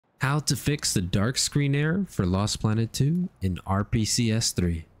How to fix the dark screen error for Lost Planet 2 in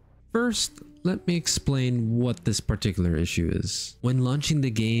RPCS3. First, let me explain what this particular issue is. When launching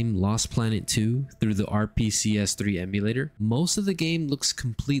the game Lost Planet 2 through the RPCS3 emulator, most of the game looks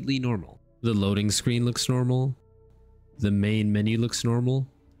completely normal. The loading screen looks normal, the main menu looks normal,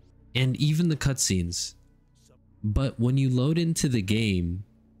 and even the cutscenes. But when you load into the game,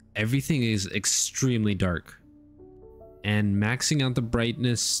 everything is extremely dark, and maxing out the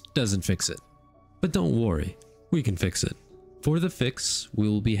brightness doesn't fix it. But don't worry, we can fix it. For the fix, we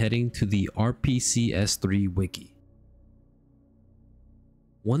will be heading to the RPCS3 wiki.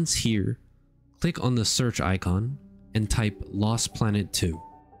 Once here, click on the search icon and type Lost Planet 2.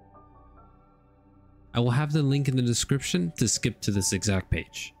 I will have the link in the description to skip to this exact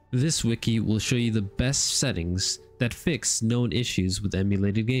page. This wiki will show you the best settings that fix known issues with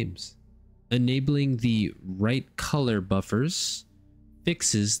emulated games. Enabling the right color buffers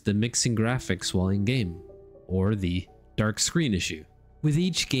fixes the mixing graphics while in game, or the dark screen issue. With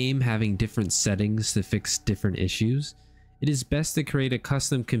each game having different settings to fix different issues, it is best to create a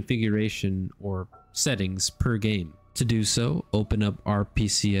custom configuration or settings per game. To do so, open up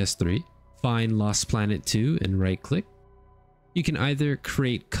RPCS3, find Lost Planet 2 and right click. You can either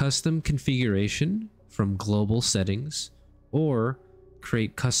create custom configuration from global settings or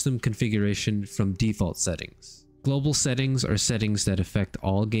create custom configuration from default settings. Global settings are settings that affect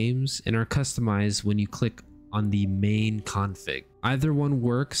all games and are customized when you click on the main config. Either one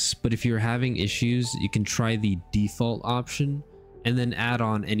works, but if you're having issues, you can try the default option and then add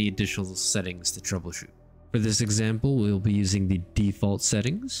on any additional settings to troubleshoot. For this example, we'll be using the default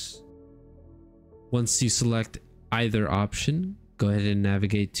settings. Once you select either option, go ahead and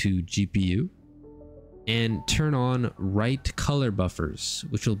navigate to GPU and turn on right color buffers,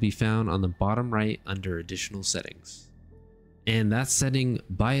 which will be found on the bottom right under additional settings. And that setting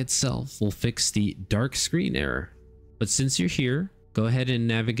by itself will fix the dark screen error. But since you're here, go ahead and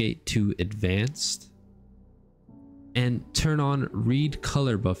navigate to advanced and turn on read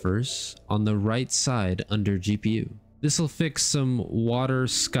color buffers on the right side under GPU. This will fix some water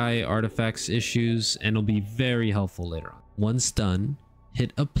sky artifacts issues and will be very helpful later on. Once done,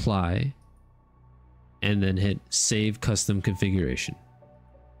 hit apply and then hit save custom configuration.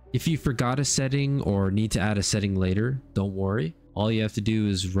 If you forgot a setting or need to add a setting later, don't worry. All you have to do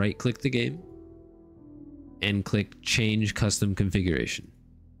is right click the game and click change custom configuration.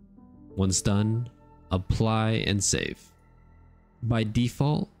 Once done, apply and save. By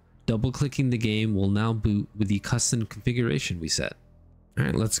default, double clicking the game will now boot with the custom configuration we set.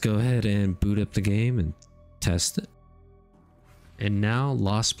 Alright, let's go ahead and boot up the game and test it. And now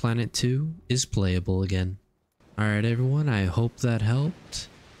Lost Planet 2 is playable again. Alright everyone, I hope that helped.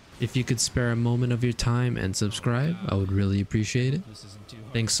 If you could spare a moment of your time and subscribe, I would really appreciate it.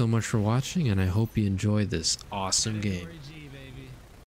 Thanks so much for watching, and I hope you enjoy this awesome game.